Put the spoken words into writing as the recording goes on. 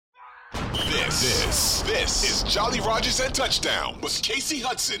This is Jolly Rogers and Touchdown with Casey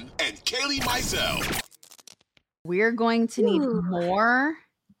Hudson and Kaylee Mizell. We're going to need more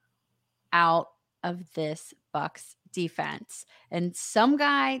out of this Bucs defense. And some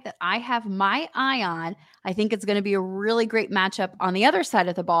guy that I have my eye on, I think it's going to be a really great matchup on the other side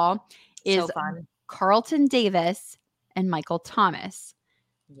of the ball, is Carlton Davis and Michael Thomas.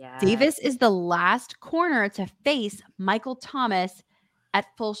 Yes. Davis is the last corner to face Michael Thomas at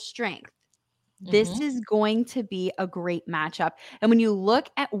full strength. This is going to be a great matchup. And when you look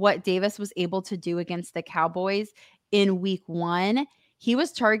at what Davis was able to do against the Cowboys in week 1, he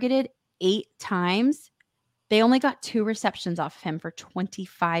was targeted 8 times. They only got 2 receptions off of him for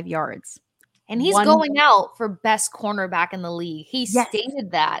 25 yards. And he's going out for best cornerback in the league. He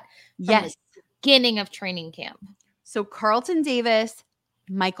stated that from the beginning of training camp. So Carlton Davis,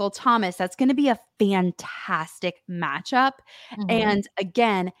 Michael Thomas, that's going to be a fantastic matchup. And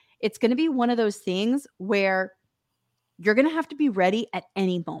again, it's going to be one of those things where you're going to have to be ready at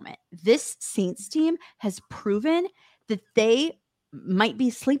any moment. This Saints team has proven that they might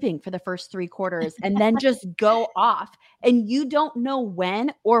be sleeping for the first 3 quarters and then just go off. And you don't know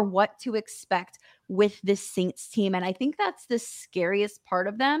when or what to expect with this Saints team. And I think that's the scariest part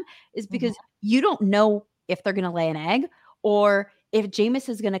of them, is because you don't know if they're going to lay an egg or if Jameis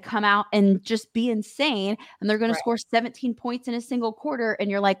is going to come out and just be insane and they're going to score 17 points in a single quarter.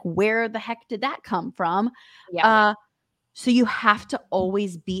 And you're like, where the heck did that come from? So you have to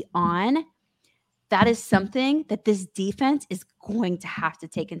always be on. That is something that this defense is going to have to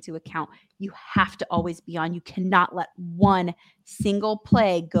take into account. You have to always be on. You cannot let one single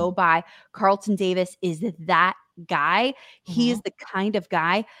play go by. Carlton Davis is that guy. He is the kind of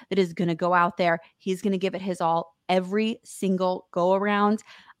guy that is going to go out there. He's going to give it his all every single go around.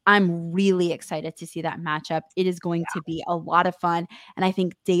 I'm really excited to see that matchup. It is going to be a lot of fun. And I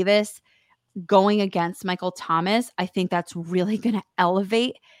think Davis going against Michael Thomas, I think that's really going to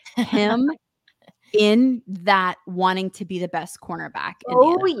elevate him in that wanting to be the best cornerback.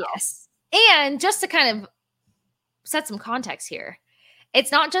 Yes. And just to kind of set some context here,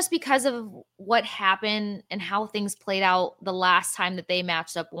 it's not just because of what happened and how things played out the last time that they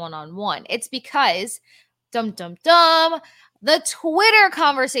matched up one-on-one. It's because the Twitter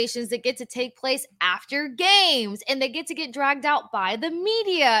conversations that get to take place after games and they get to get dragged out by the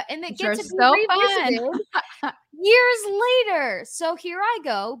media and they get to be revisited years later. So here I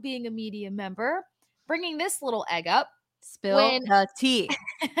go, being a media member, bringing this little egg up. Spill the tea.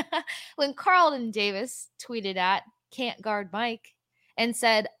 When Carlton Davis tweeted at Can't Guard Mike and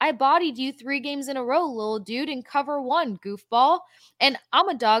said, I bodied you 3 games in a row, little dude, in cover 1, goofball. And I'm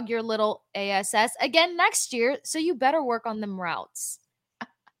a dog your little ASS again next year, so you better work on them routes.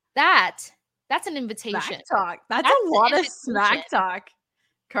 That's an invitation. Smack talk. That's a lot of smack talk.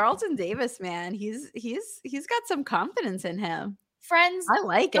 Carlton Davis, man, he's got some confidence in him. Friends, I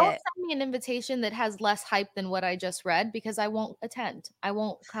like don't it. send me an invitation that has less hype than what I just read, because I won't attend. I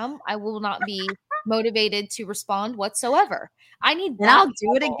won't come. I will not be motivated to respond whatsoever. I need that. And I'll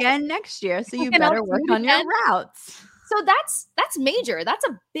do it again next year. So you better work on your routes. So that's major. That's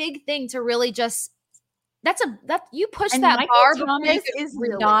a big thing to really just. That you push and that Michael bar. Thomas is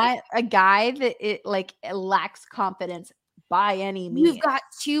really not a guy that it lacks confidence by any means. You've got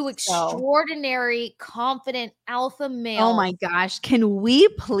 2 extraordinary, confident alpha males. Oh my gosh. Can we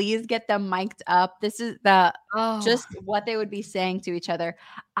please get them mic'd up? This is just what they would be saying to each other.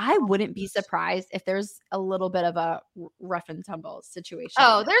 I wouldn't be surprised if there's a little bit of a rough and tumble situation.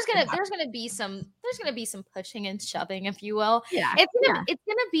 Oh, there's gonna be some pushing and shoving, if you will. Yeah.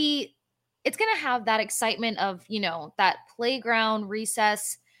 It's gonna have that excitement of, that playground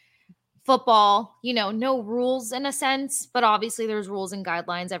recess football, no rules in a sense, but obviously there's rules and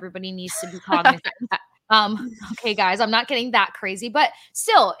guidelines. Everybody needs to be cognizant. Okay, guys, I'm not getting that crazy, but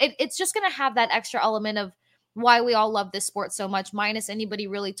still, it's just going to have that extra element of why we all love this sport so much, minus anybody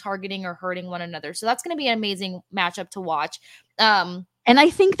really targeting or hurting one another. So that's going to be an amazing matchup to watch. And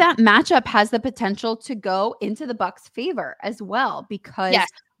I think that matchup has the potential to go into the Bucs' favor as well, because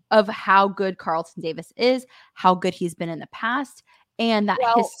of how good Carlton Davis is, how good he's been in the past, and that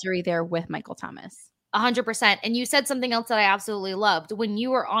history there with Michael Thomas. 100%. And you said something else that I absolutely loved when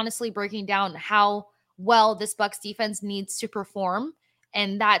you were honestly breaking down how well this Bucs defense needs to perform.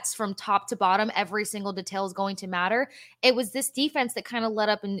 And that's from top to bottom. Every single detail is going to matter. It was this defense that kind of let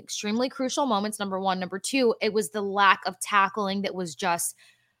up in extremely crucial moments. Number 1. Number 2, it was the lack of tackling that was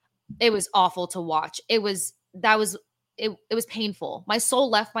it was awful to watch. It was painful. My soul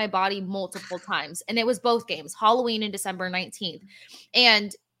left my body multiple times. And it was both games, Halloween and December 19th.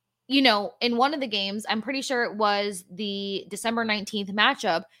 And, in one of the games, I'm pretty sure it was the December 19th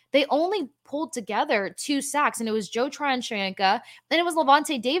matchup, they only pulled together 2 sacks, and it was Joe Tryon-Shoyinka, and it was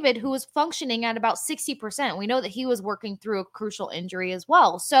Levante David, who was functioning at about 60%. We know that he was working through a crucial injury as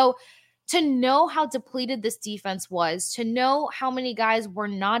well. So to know how depleted this defense was, to know how many guys were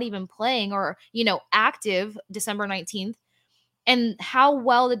not even playing or, active December 19th, and how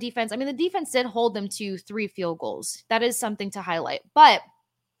well the defense did hold them to 3 field goals. That is something to highlight. But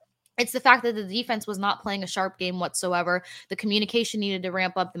it's the fact that the defense was not playing a sharp game whatsoever. The communication needed to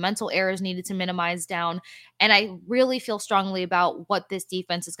ramp up. The mental errors needed to minimize down. And I really feel strongly about what this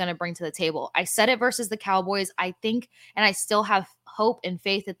defense is going to bring to the table. I said it versus the Cowboys. I think, and I still have hope and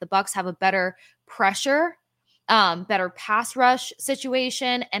faith that the Bucs have a better pressure, better pass rush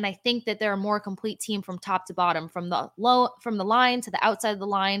situation. And I think that they're a more complete team from top to bottom, from the line to the outside of the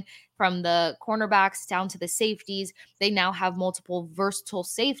line, from the cornerbacks down to the safeties. They now have multiple versatile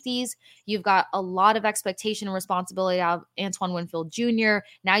safeties. You've got a lot of expectation and responsibility out of Antoine Winfield Jr.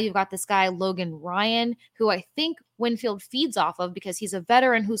 Now you've got this guy, Logan Ryan, who I think Winfield feeds off of because he's a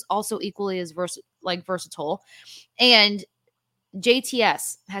veteran who's also equally as versatile. And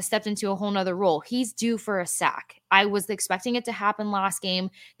JTS has stepped into a whole nother role. He's due for a sack. I was expecting it to happen last game.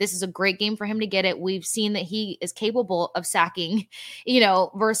 This is a great game for him to get it. We've seen that he is capable of sacking,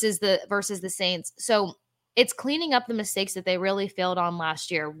 versus the Saints. So it's cleaning up the mistakes that they really failed on last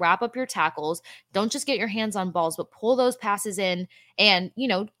year. Wrap up your tackles. Don't just get your hands on balls, but pull those passes in and,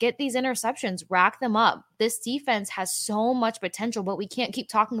 get these interceptions, rack them up. This defense has so much potential, but we can't keep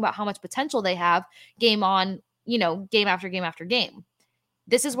talking about how much potential they have game after game after game.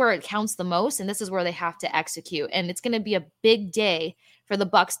 This is where it counts the most, and this is where they have to execute. And it's going to be a big day for the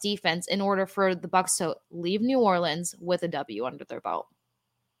Bucs defense in order for the Bucs to leave New Orleans with a W under their belt.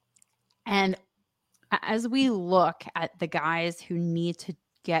 And as we look at the guys who need to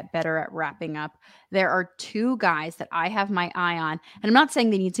get better at wrapping up, there are 2 guys that I have my eye on. And I'm not saying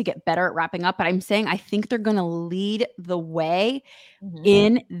they need to get better at wrapping up, but I'm saying I think they're going to lead the way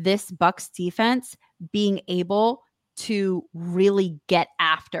in this Bucs defense being able to really get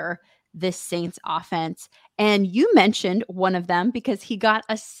after this Saints offense. And you mentioned one of them because he got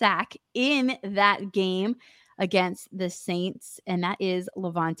a sack in that game against the Saints, and that is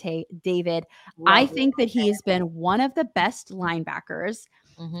Levante David. I think that he has been one of the best linebackers.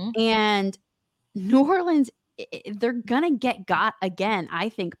 And New Orleans, they're going to get got again, I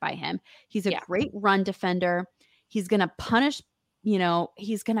think, by him. He's a great run defender. He's going to punish,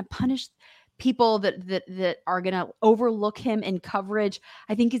 people that are going to overlook him in coverage.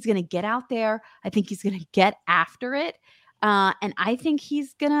 I think he's going to get out there. I think he's going to get after it. And I think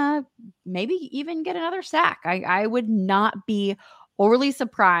he's going to maybe even get another sack. I would not be overly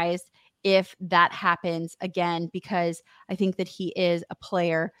surprised if that happens again, because I think that he is a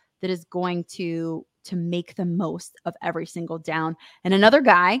player that is going to make the most of every single down. And another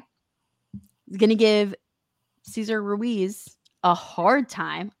guy is going to give Cesar Ruiz a hard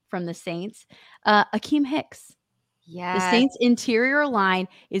time from the Saints, Akeem Hicks. Yeah. The Saints interior line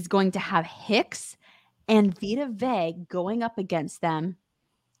is going to have Hicks and Vita Vea going up against them.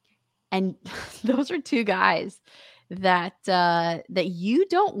 And those are 2 guys that you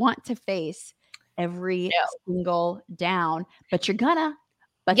don't want to face every single down, but you're gonna,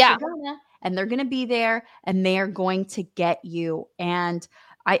 and they're gonna be there, and they are going to get you. And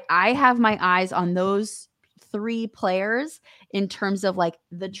I have my eyes on those 3 players in terms of like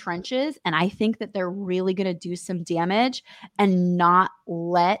the trenches, and I think that they're really gonna do some damage and not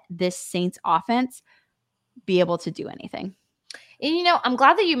let this Saints offense be able to do anything. And, I'm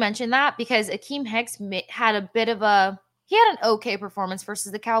glad that you mentioned that, because Akeem Hicks had an okay performance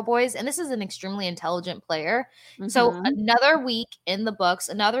versus the Cowboys. And this is an extremely intelligent player. So another week in the books,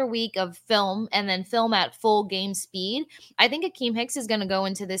 another week of film, and then film at full game speed. I think Akeem Hicks is going to go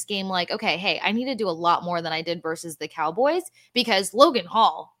into this game like, okay, hey, I need to do a lot more than I did versus the Cowboys, because Logan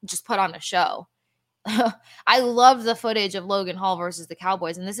Hall just put on a show. I love the footage of Logan Hall versus the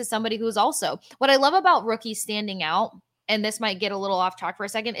Cowboys. And this is somebody who's also, what I love about rookies standing out, and this might get a little off track for a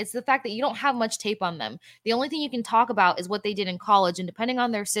second, it's the fact that you don't have much tape on them. The only thing you can talk about is what they did in college. And depending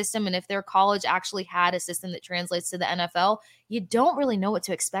on their system, and if their college actually had a system that translates to the NFL, you don't really know what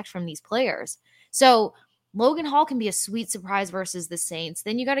to expect from these players. So Logan Hall can be a sweet surprise versus the Saints.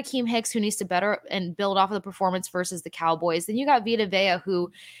 Then you got Akeem Hicks, who needs to better and build off of the performance versus the Cowboys. Then you got Vita Vea,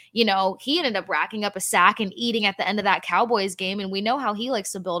 who, he ended up racking up a sack and eating at the end of that Cowboys game. And we know how he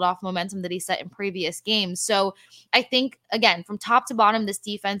likes to build off momentum that he set in previous games. So I think, again, from top to bottom, this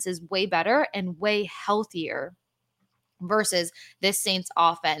defense is way better and way healthier versus this Saints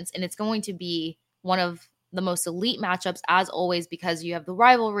offense. And it's going to be one of the most elite matchups as always, because you have the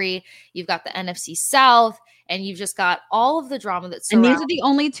rivalry, you've got the NFC South, and you've just got all of the drama that surrounds. And these are the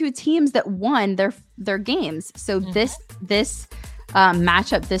only two teams that won their games. So this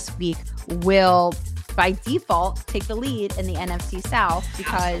matchup this week will, by default, take the lead in the NFC South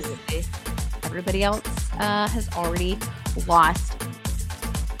because everybody else has already lost.